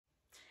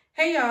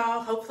Hey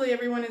y'all, hopefully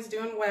everyone is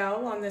doing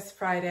well on this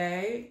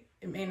Friday.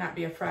 It may not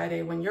be a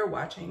Friday when you're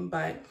watching,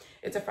 but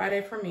it's a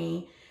Friday for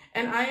me.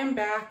 And I am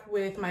back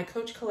with my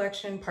Coach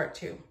collection part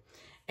 2.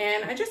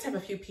 And I just have a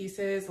few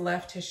pieces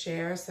left to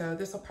share, so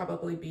this will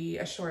probably be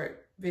a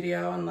short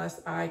video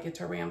unless I get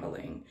to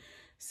rambling.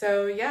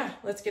 So yeah,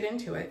 let's get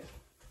into it.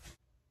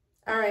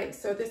 All right,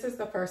 so this is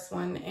the first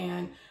one,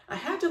 and I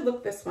had to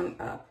look this one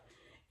up.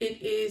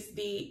 It is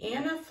the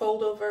Anna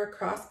Foldover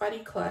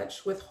Crossbody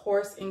Clutch with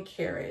horse and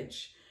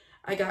carriage.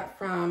 I got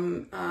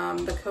from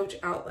the Coach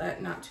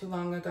outlet not too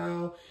long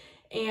ago.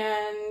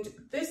 And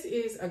this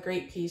is a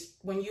great piece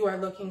when you are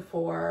looking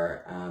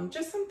for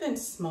just something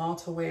small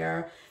to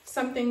wear,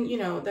 something, you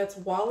know, that's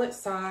wallet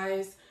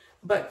size,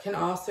 but can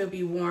also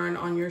be worn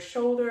on your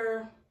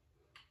shoulder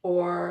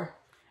or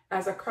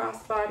as a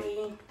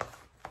crossbody.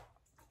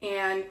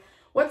 And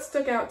what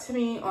stuck out to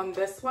me on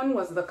this one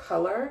was the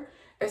color,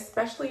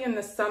 especially in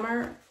the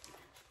summer.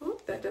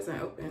 Oop, that doesn't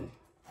open.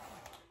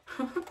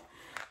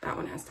 That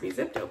one has to be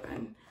zipped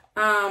open.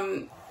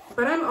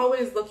 But I'm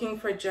always looking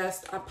for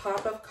just a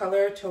pop of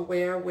color to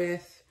wear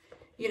with,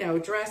 you know,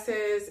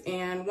 dresses.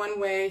 And one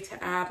way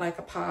to add like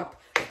a pop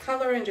of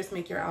color and just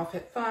make your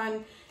outfit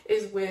fun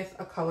is with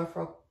a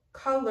colorful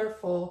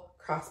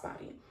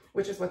crossbody,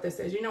 which is what this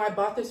is. You know, I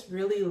bought this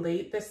really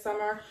late this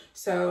summer,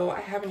 so I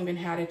haven't even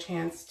had a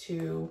chance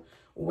to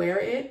wear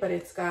it, but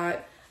it's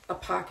got a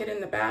pocket in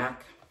the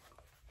back.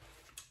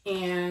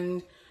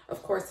 And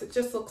of course, it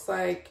just looks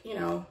like, you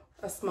know,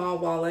 a small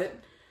wallet.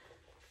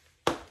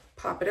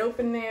 Pop it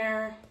open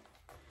there,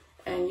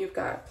 and you've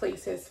got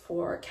places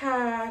for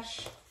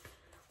cash,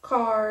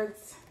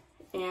 cards,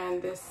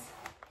 and this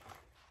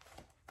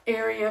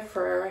area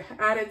for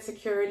added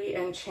security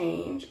and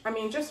change. I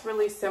mean, just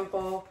really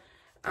simple.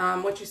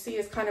 What you see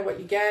is kind of what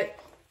you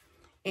get,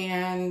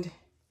 and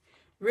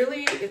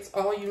really it's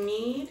all you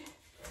need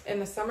in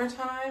the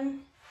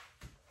summertime.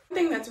 One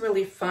thing that's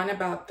really fun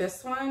about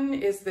this one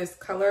is this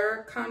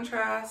color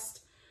contrast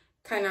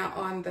kind of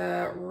on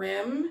the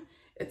rim.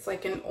 It's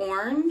like an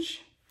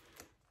orange,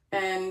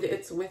 and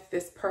it's with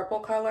this purple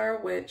color,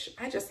 which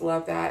I just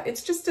love that.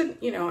 It's just a,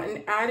 you know,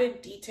 an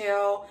added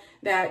detail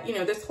that, you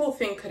know, this whole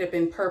thing could have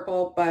been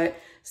purple, but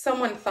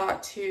someone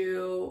thought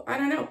to, I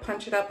don't know,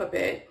 punch it up a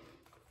bit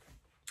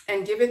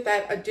and give it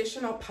that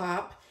additional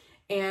pop.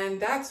 And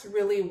that's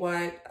really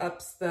what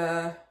ups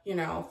the, you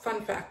know,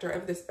 fun factor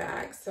of this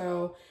bag.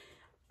 So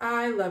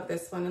I love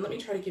this one. And let me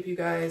try to give you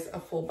guys a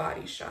full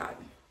body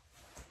shot.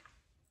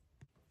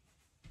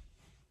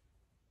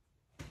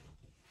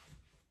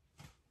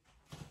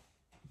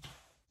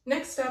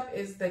 Next up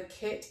is the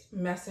Kitt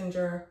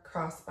Messenger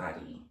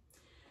Crossbody.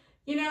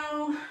 You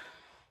know,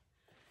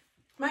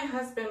 my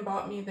husband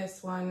bought me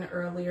this one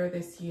earlier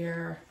this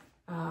year.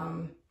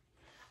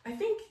 I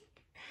think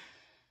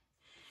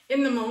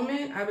in the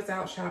moment I was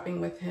out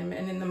shopping with him,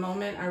 and in the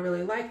moment I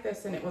really liked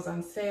this and it was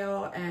on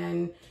sale.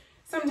 And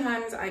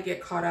sometimes I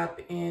get caught up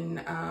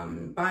in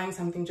buying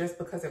something just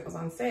because it was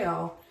on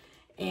sale,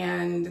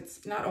 and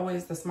it's not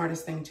always the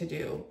smartest thing to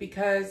do,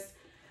 because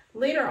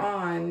later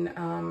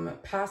on,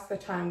 past the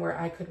time where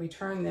I could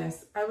return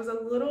this, I was a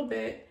little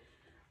bit,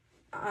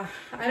 I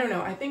don't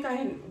know, I think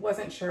I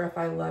wasn't sure if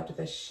I loved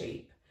this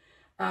shape.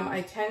 I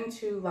tend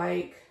to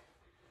like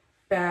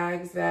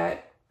bags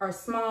that are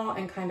small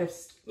and kind of,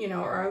 you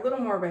know, are a little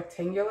more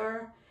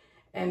rectangular.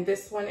 And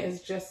this one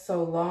is just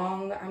so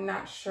long. I'm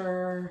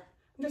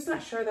just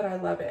not sure that I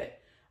love it.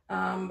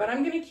 But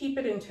I'm gonna keep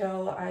it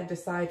until I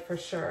decide for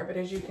sure. But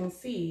as you can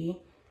see,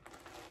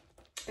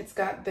 it's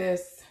got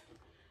this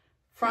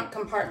front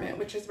compartment,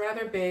 which is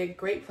rather big,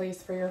 great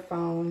place for your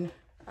phone.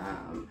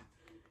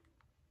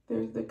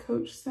 There's the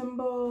Coach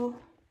symbol,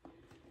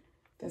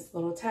 this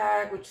little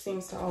tag, which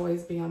seems to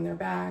always be on their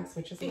bags,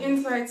 which is the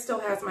inside still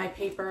has my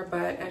paper,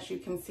 but as you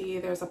can see,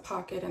 there's a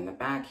pocket in the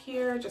back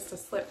here, just a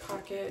slip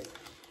pocket.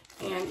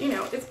 And you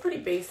know, it's pretty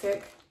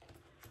basic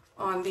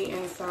on the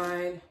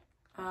inside,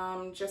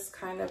 just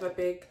kind of a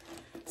big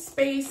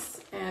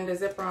space and a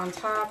zipper on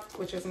top,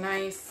 which is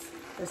nice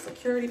for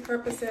security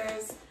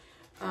purposes.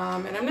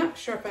 And I'm not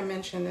sure if I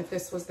mentioned that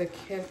this was the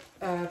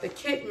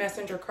Kitt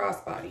Messenger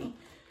Crossbody,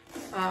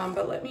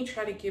 but let me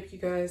try to give you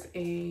guys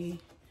a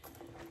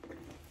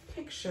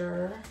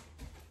picture.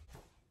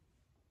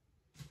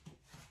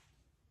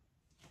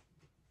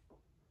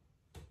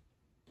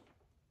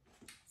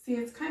 See,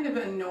 it's kind of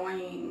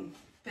annoying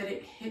that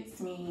it hits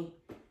me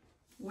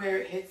where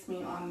it hits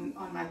me on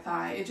my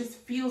thigh. It just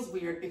feels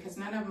weird because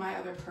none of my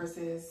other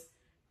purses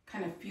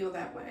kind of feel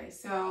that way.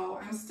 So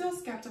I'm still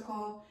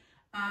skeptical.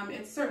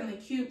 It's certainly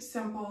cute,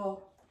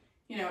 simple,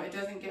 you know, it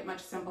doesn't get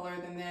much simpler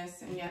than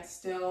this, and yet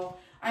still,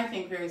 I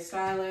think, very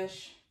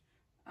stylish.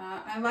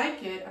 I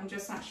like it, I'm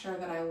just not sure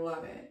that I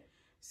love it.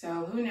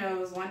 So who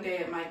knows, one day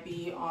it might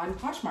be on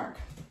Poshmark.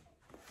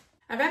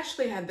 I've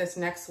actually had this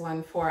next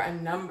one for a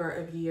number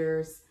of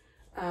years,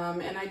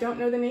 and I don't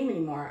know the name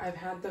anymore. I've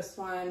had this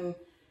one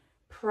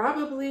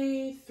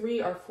probably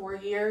 3 or 4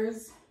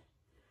 years.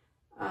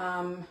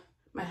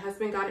 My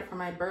husband got it for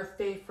my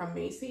birthday from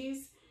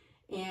Macy's,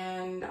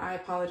 and I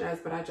apologize,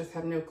 but I just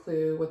have no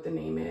clue what the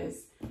name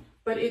is.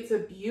 But it's a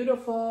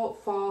beautiful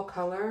fall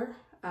color,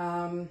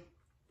 and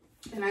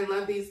I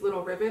love these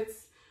little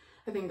rivets.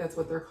 I think that's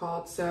what they're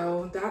called.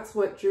 So that's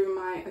what drew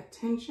my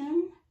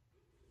attention.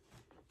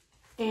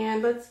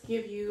 And let's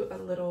give you a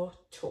little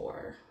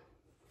tour.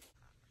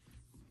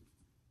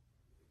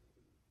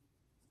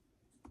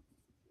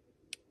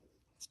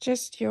 It's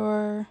just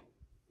your,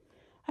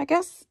 I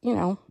guess, you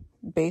know,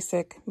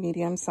 basic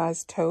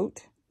medium-sized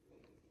tote.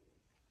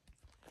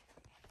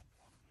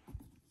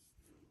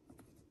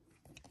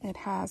 It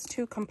has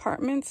 2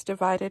 compartments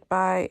divided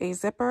by a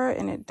zipper,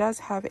 and it does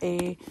have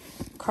a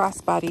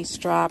crossbody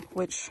strap,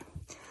 which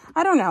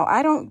I don't know.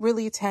 I don't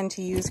really tend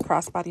to use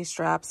crossbody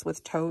straps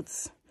with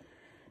totes.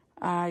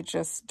 I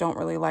just don't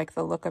really like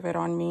the look of it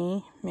on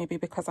me, maybe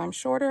because I'm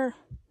shorter.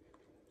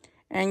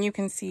 And you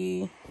can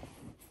see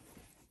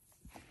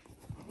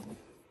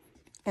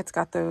it's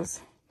got those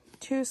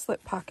 2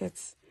 slip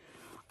pockets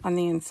on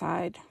the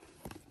inside.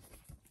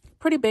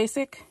 Pretty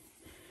basic,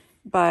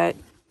 but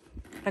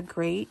a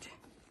great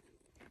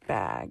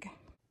bag.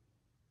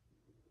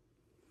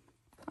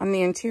 On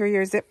the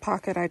interior zip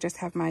pocket, I just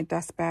have my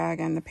dust bag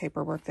and the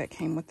paperwork that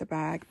came with the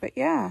bag. But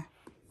yeah,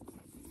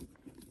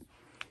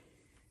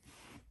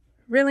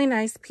 really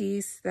nice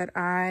piece that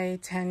I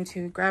tend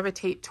to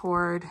gravitate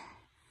toward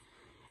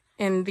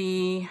in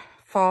the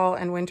fall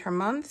and winter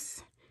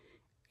months,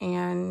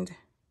 and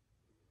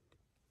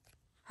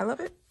I love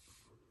it.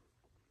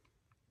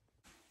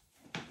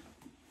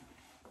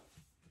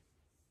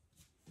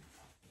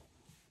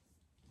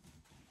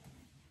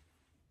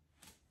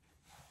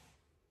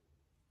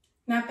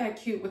 Not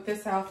that cute with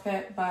this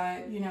outfit,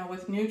 but you know,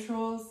 with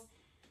neutrals,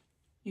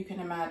 you can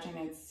imagine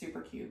it's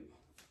super cute.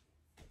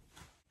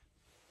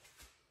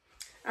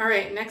 All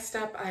right, next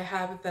up I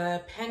have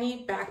the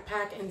Pennie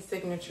backpack and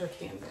signature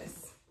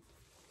canvas.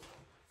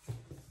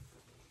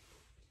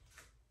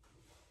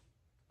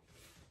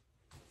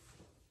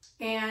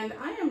 And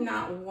I am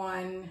not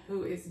one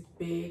who is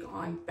big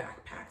on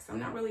backpacks. I'm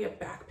not really a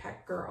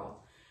backpack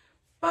girl,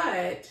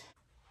 but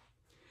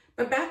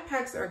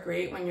backpacks are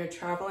great when you're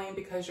traveling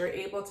because you're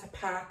able to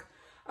pack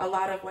a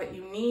lot of what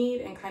you need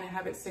and kind of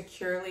have it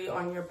securely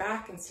on your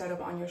back instead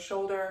of on your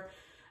shoulder,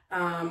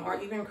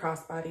 or even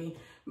crossbody.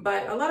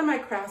 But a lot of my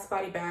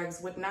crossbody bags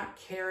would not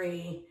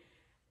carry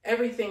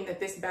everything that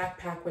this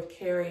backpack would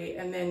carry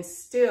and then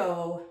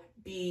still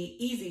be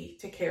easy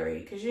to carry.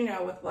 Because, you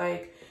know, with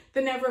like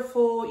the Never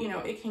Full, you know,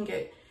 it can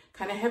get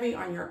kind of heavy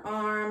on your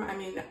arm. I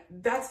mean,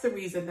 that's the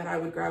reason that I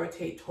would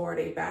gravitate toward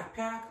a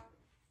backpack,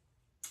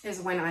 is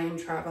when I am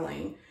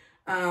traveling.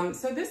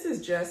 So this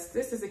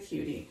is a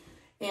cutie.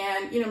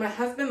 And, you know, my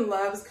husband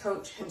loves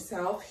Coach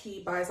himself.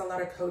 He buys a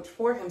lot of Coach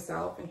for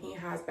himself, and he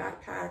has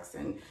backpacks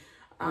and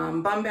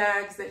bum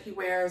bags that he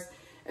wears.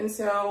 And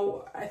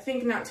so I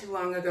think not too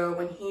long ago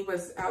when he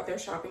was out there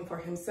shopping for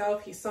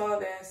himself, he saw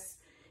this,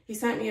 he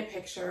sent me a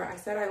picture. I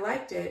said I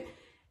liked it,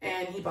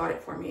 and he bought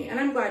it for me. And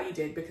I'm glad he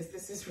did, because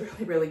this is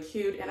really, really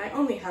cute. And I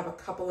only have a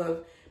couple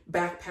of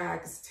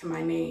backpacks to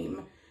my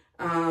name.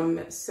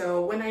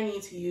 So when I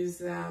need to use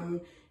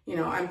them, you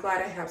know, I'm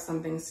glad I have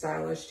something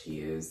stylish to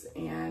use.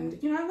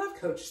 And, you know, I love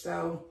Coach,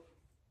 so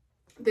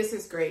this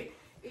is great.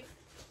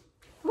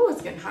 Oh,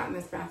 it's getting hot in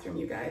this bathroom,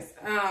 you guys.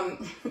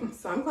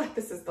 So I'm glad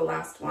this is the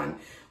last one.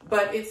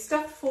 But it's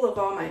stuffed full of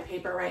all my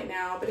paper right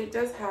now, but it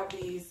does have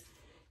these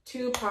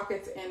 2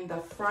 pockets in the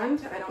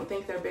front. I don't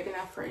think they're big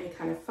enough for any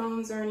kind of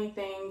phones or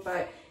anything,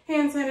 but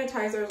hand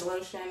sanitizers,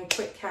 lotion,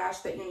 quick cash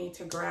that you need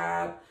to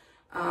grab,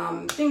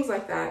 things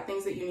like that,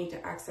 things that you need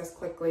to access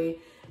quickly.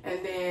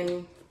 And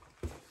then,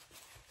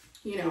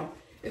 you know,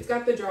 it's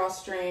got the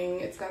drawstring.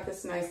 It's got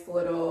this nice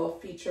little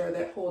feature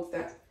that holds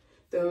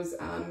those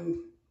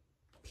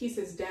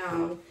pieces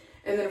down.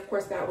 And then of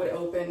course that would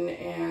open,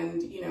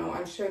 and you know,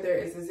 I'm sure there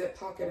is a zip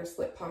pocket or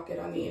slip pocket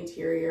on the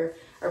interior.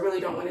 I really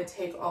don't want to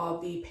take all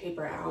the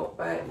paper out,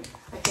 but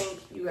I think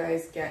you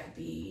guys get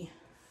the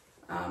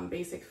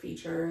basic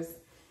features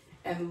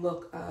and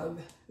look of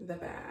the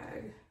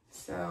bag.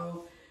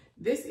 So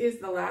this is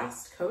the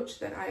last Coach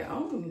that I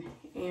own,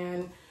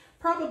 and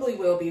probably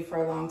will be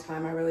for a long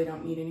time. I really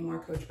don't need any more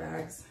Coach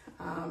bags.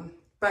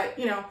 But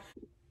you know,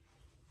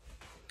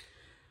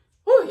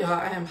 oh y'all,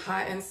 I am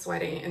hot and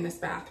sweaty in this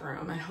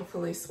bathroom, and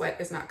hopefully sweat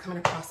is not coming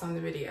across on the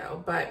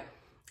video. But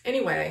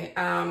anyway,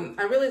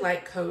 I really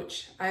like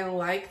Coach. I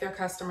like their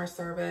customer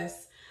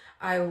service.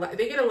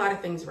 They get a lot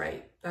of things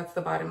right. That's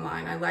the bottom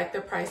line. I like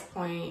their price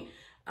point.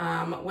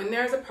 When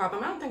there's a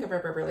problem, I don't think I've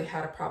ever really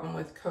had a problem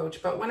with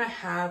Coach, but when I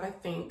have, I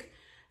think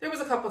there was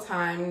a couple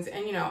times,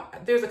 and you know,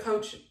 there's a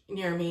Coach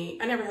near me.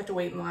 I never have to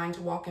wait in line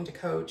to walk into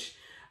Coach.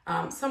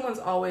 Someone's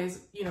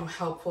always, you know,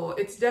 helpful.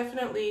 It's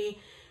definitely,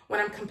 when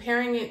I'm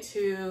comparing it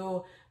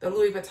to the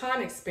Louis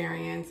Vuitton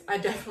experience, I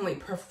definitely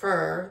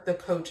prefer the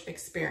Coach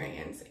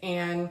experience.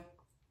 And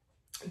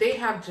they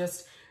have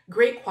just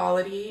great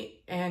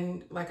quality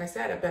and, like I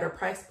said, a better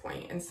price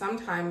point. And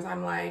sometimes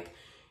I'm like,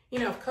 you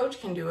know, if Coach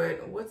can do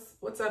it,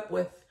 what's up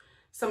with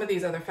some of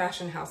these other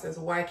fashion houses?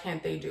 Why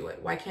can't they do it?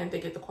 Why can't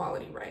they get the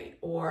quality right?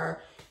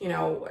 Or, you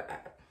know,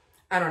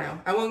 I don't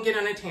know. I won't get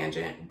on a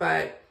tangent,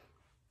 but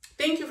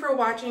thank you for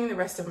watching the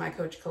rest of my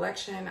Coach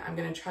collection. I'm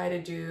going to try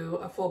to do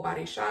a full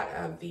body shot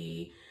of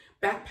the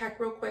backpack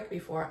real quick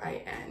before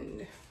I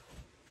end.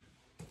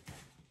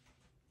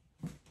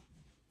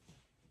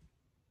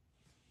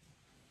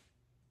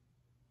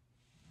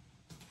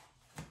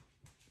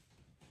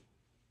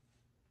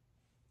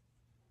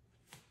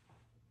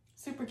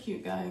 Super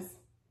cute, guys.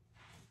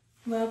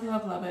 Love,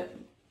 love, love it.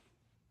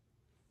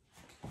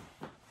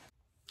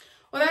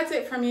 Well, that's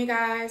it from me,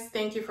 guys.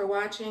 Thank you for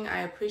watching. I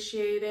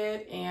appreciate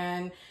it.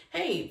 And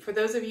hey, for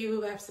those of you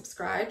who have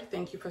subscribed,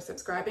 thank you for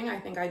subscribing. I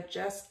think I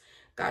just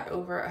got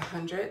over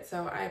 100,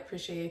 so I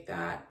appreciate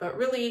that. But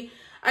really,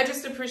 I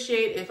just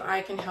appreciate if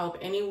I can help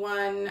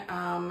anyone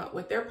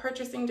with their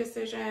purchasing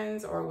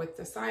decisions, or with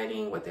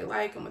deciding what they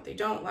like and what they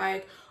don't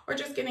like, or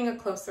just getting a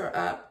closer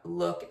up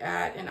look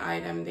at an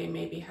item they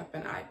maybe have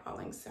been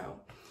eyeballing. So,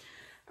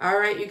 all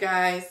right, you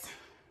guys,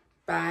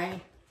 bye.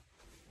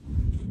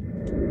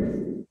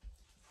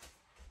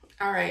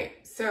 All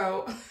right,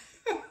 so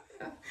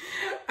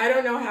I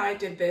don't know how I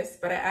did this,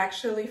 but I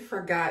actually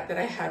forgot that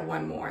I had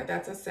one more.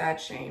 That's a sad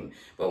shame.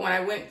 But when I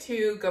went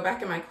to go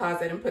back in my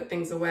closet and put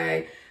things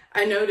away,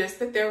 I noticed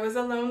that there was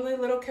a lonely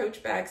little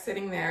Coach bag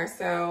sitting there.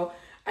 So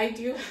I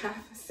do have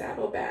a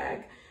saddle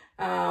bag.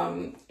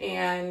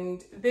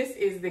 And this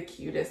is the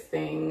cutest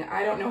thing.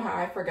 I don't know how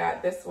I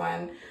forgot this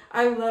one.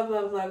 I love,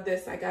 love, love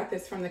this. I got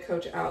this from the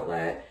Coach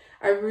outlet.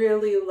 I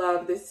really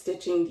love this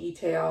stitching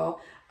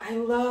detail. I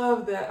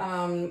love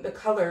the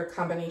color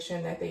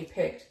combination that they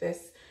picked.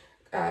 This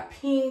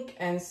pink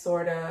and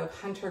sort of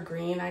hunter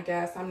green, I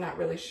guess. I'm not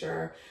really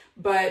sure.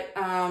 But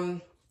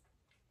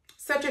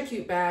such a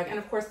cute bag. And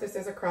of course, this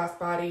is a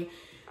crossbody.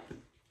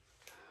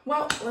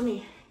 Well, let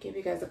me give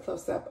you guys a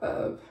close-up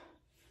of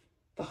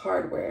the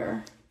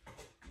hardware.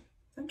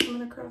 I'm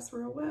coming across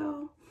real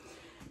well.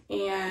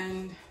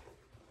 And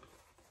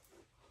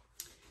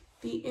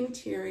the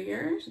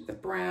interior, the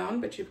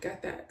brown, but you've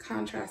got that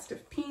contrast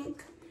of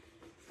pink.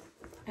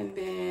 And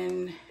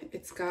then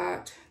it's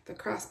got the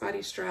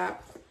crossbody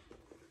strap.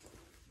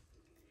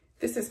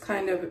 This is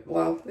kind of,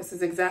 well, this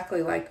is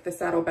exactly like the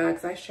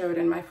saddlebags I showed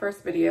in my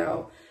first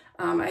video.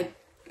 I,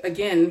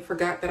 again,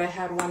 forgot that I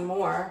had one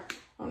more.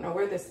 I don't know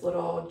where this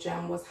little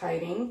gem was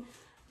hiding.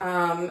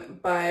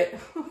 But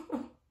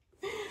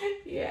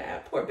yeah,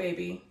 poor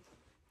baby.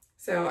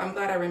 So I'm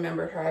glad I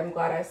remembered her. I'm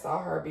glad I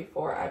saw her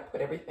before I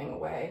put everything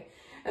away.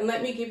 And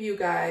let me give you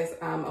guys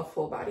a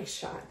full body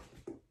shot.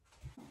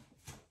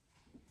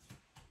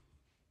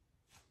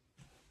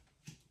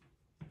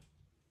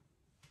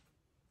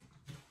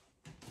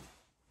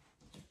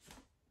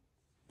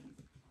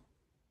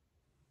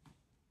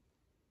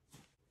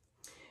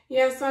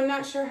 Yeah, so I'm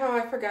not sure how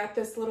I forgot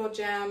this little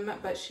gem,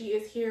 but she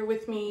is here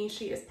with me.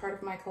 She is part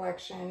of my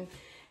collection,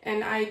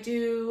 and I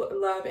do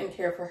love and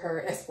care for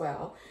her as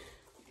well.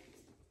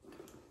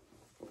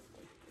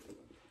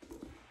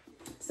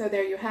 So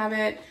there you have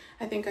it.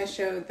 I think I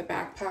showed the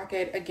back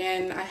pocket.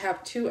 Again, I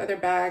have two other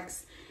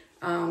bags,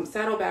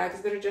 saddle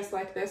bags that are just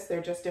like this.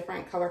 They're just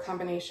different color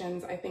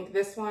combinations. I think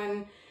this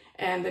one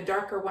and the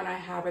darker one I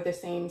have are the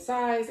same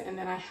size, and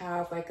then I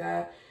have like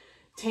a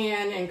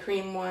tan and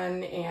cream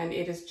one, and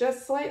it is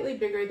just slightly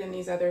bigger than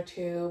these other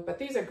two, but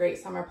these are great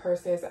summer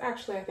purses.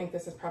 Actually, I think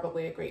this is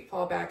probably a great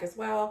fall bag as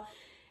well.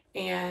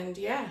 And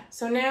yeah,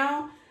 so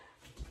now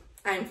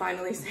I'm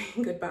finally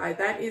saying goodbye.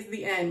 That is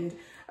the end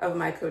of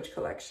my Coach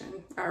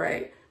collection. All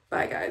right,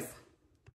 bye guys.